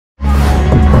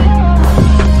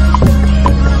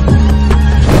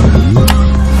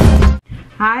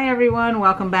Hi everyone,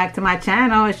 welcome back to my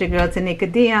channel. It's your girl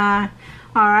Tanika Dion.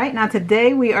 Alright, now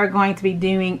today we are going to be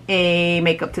doing a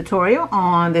makeup tutorial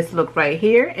on this look right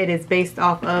here. It is based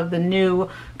off of the new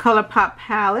ColourPop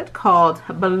palette called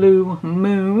Blue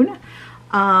Moon.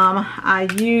 I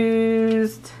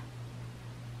used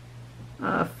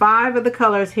 5 of the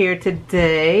colors here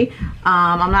today.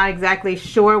 I'm not exactly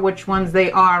sure which ones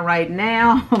they are right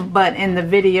now, but in the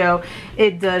video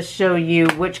it does show you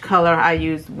which color I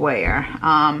used where.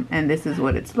 And this is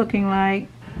what it's looking like.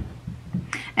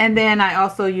 And then I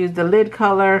also used the lid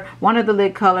color, one of the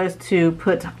lid colors, to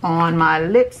put on my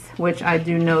lips, which I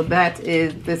do know that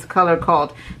is this color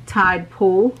called Tide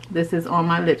Pool. This is on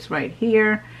my lips right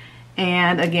here.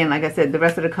 And again, like I said, the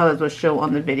rest of the colors will show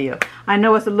on the video. I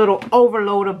know it's a little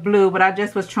overload of blue, but I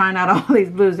just was trying out all these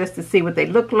blues just to see what they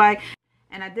look like.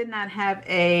 And I did not have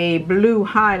a blue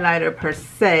highlighter per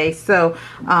se, so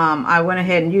I went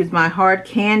ahead and used my Hard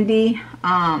Candy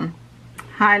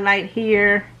highlight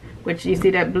here, which you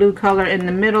see that blue color in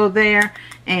the middle there.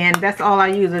 And that's all I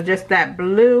use, is just that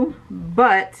blue,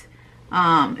 but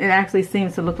it actually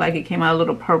seems to look like it came out a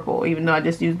little purple, even though I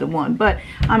just used the one. But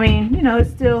I mean, you know, it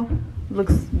still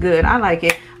looks good. I like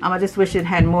it. I just wish it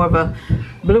had more of a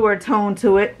bluer tone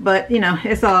to it, but you know,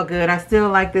 it's all good. I still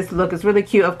like this look. It's really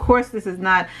cute. Of course, this is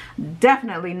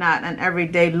definitely not an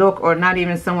everyday look, or not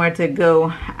even somewhere to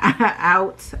go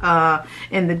out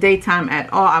in the daytime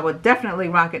at all. I would definitely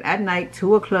rock it at night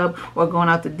to a club, or going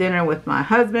out to dinner with my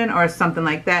husband or something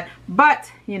like that.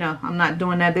 But you know, I'm not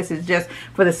doing that. This is just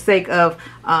for the sake of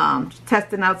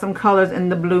testing out some colors in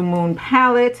the Blue Moon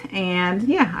palette. And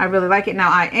yeah, I really like it. Now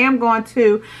I am going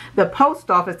to the post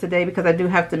office today because I do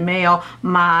have to mail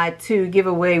my 2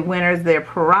 giveaway winners their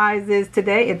prizes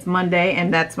today. It's Monday,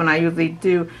 and that's when I usually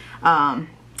do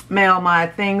mail my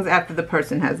things after the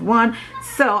person has won.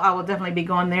 So I will definitely be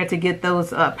going there to get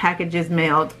those packages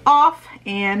mailed off.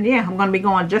 And yeah, I'm going to be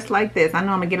going just like this. I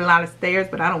know I'm going to get a lot of stares,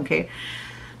 but I don't care.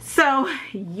 So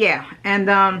yeah,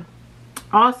 and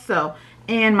also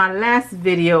in my last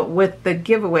video with the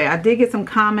giveaway, I did get some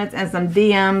comments and some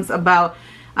DMs about,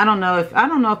 I don't know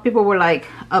if people were like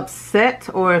upset,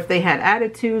 or if they had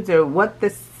attitudes, or what the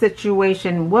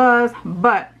situation was,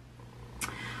 but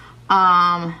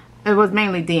it was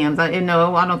mainly DMs.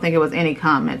 I don't think it was any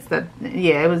comments.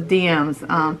 Yeah, it was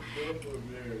DMs.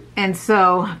 And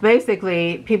so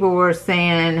basically people were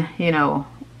saying, you know,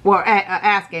 or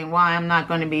asking why I'm not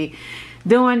going to be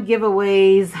doing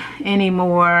giveaways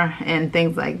anymore and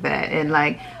things like that. And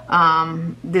like,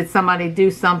 did somebody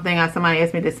do something? Somebody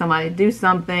asked me, did somebody do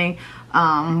something?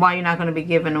 Why you're not going to be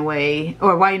giving away,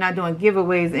 or why you're not doing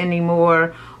giveaways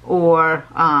anymore? Or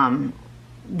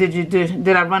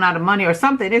did I run out of money or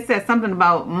something? It said something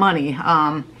about money.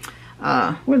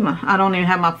 Where's I don't even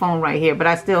have my phone right here, but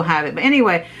I still have it. But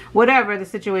anyway, whatever the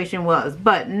situation was.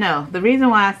 But no, the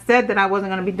reason why I said that I wasn't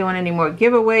going to be doing any more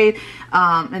giveaways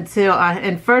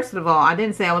and first of all, I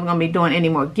didn't say I wasn't going to be doing any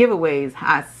more giveaways.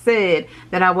 I said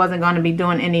that I wasn't going to be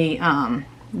doing any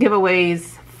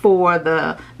giveaways for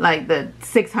the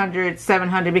 600,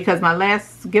 700, because my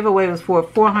last giveaway was for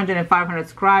 400 and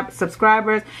 500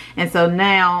 subscribers, and so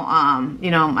now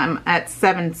you know, I'm at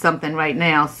 7 something right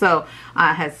now. So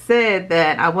I had said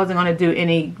that I wasn't going to do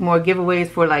any more giveaways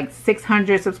for like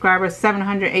 600 subscribers,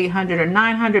 700, 800, or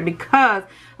 900, because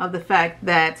of the fact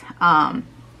that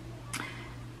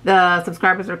the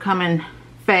subscribers are coming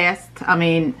fast. I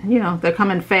mean, you know, they're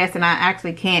coming fast, and I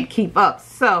actually can't keep up.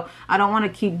 So I don't want to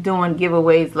keep doing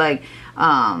giveaways like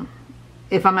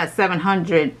if I'm at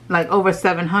 700, like over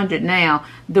 700 now,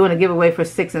 doing a giveaway for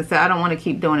 6 and 7. I don't want to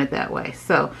keep doing it that way.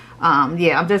 So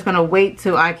yeah, I'm just gonna wait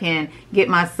till I can get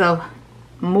myself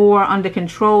more under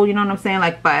control, you know what I'm saying,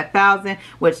 like by 1,000,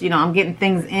 which, you know, I'm getting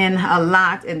things in a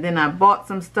lot, and then I bought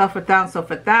some stuff for 1,000. So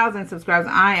for 1,000 subscribers,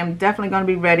 I am definitely going to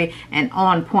be ready and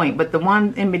on point. But the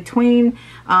one in between,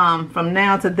 from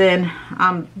now to then,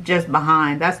 I'm just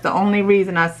behind. That's the only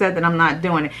reason I said that I'm not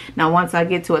doing it. Now once I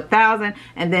get to 1,000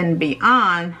 and then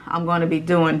beyond, I'm going to be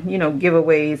doing, you know,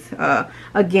 giveaways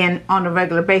again on a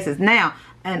regular basis. Now,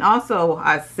 and also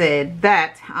I said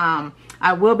that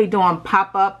I will be doing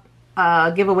pop-up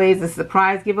giveaways, the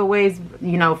surprise giveaways,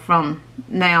 you know, from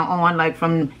now on, like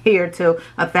from here to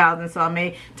 1,000. So I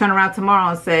may turn around tomorrow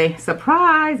and say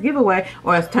surprise giveaway,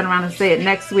 or turn around and say it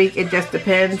next week. It just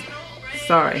depends.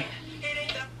 Sorry.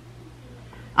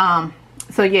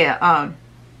 So yeah,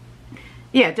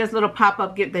 yeah, just little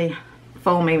pop-up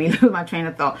phone made me lose my train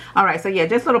of thought. Alright, so yeah,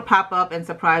 just little pop-up and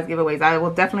surprise giveaways. I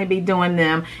will definitely be doing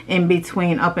them in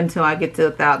between up until I get to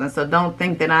 1,000. So don't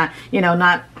think that I, you know,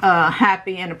 not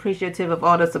happy and appreciative of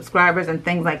all the subscribers and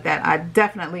things like that. I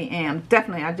definitely am.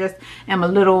 Definitely. I just am a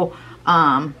little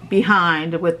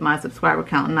behind with my subscriber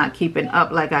count, not keeping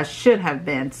up like I should have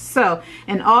been. So,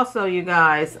 and also you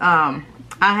guys, I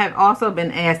have also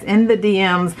been asked in the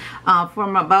DMs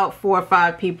from about 4 or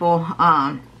 5 people,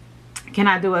 can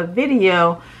I do a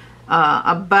video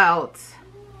about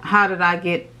how did I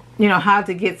get, how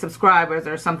to get subscribers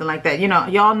or something like that.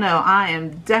 Y'all know I am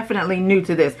definitely new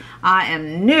to this. I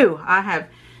am new. I have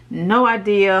no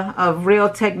idea of real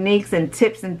techniques and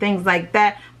tips and things like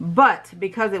that. But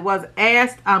because it was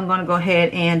asked, I'm going to go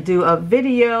ahead and do a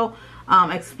video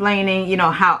explaining,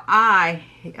 how I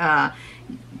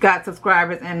got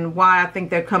subscribers and why I think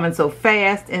they're coming so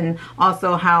fast, and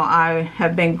also how I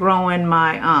have been growing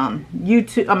my my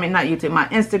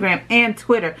Instagram and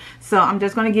Twitter. So I'm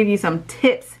just going to give you some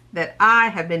tips that I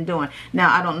have been doing.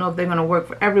 Now, I don't know if they're going to work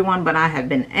for everyone, but I have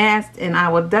been asked, and I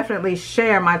will definitely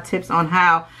share my tips on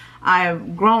how I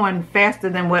am growing faster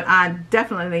than what I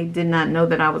definitely did not know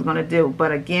that I was going to do.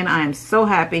 But again, I am so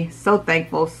happy, so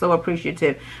thankful, so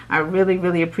appreciative. I really,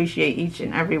 really appreciate each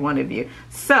and every one of you.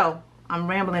 So, I'm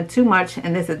rambling too much,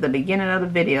 and this is the beginning of the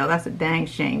video. That's a dang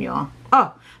shame, y'all.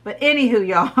 Oh, but anywho,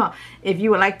 y'all, if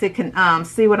you would like to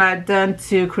see what I've done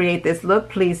to create this look,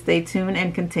 please stay tuned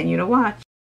and continue to watch.